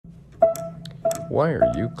Why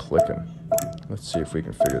are you clicking? Let's see if we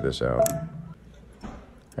can figure this out. All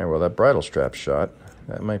right, well, that bridle strap shot,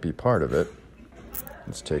 that might be part of it.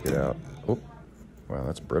 Let's take it out. Oh, wow,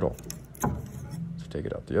 that's brittle. Let's take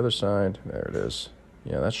it out the other side. There it is.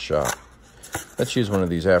 Yeah, that's shot. Let's use one of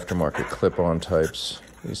these aftermarket clip-on types.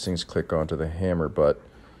 These things click onto the hammer butt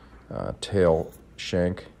tail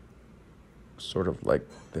shank, sort of like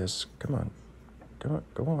this. Come on,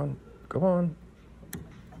 go on.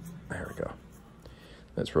 There we go.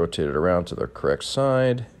 Let's rotate it around to the correct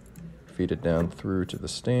side. Feed it down through to the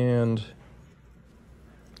stand.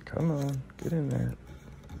 Come on, get in there.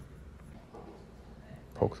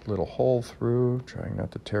 Poke the little hole through, trying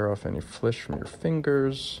not to tear off any flesh from your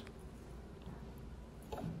fingers.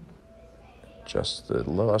 Adjust the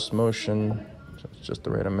lost motion, so it's just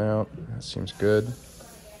the right amount. That seems good.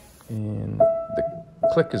 And the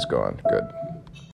click is gone, good.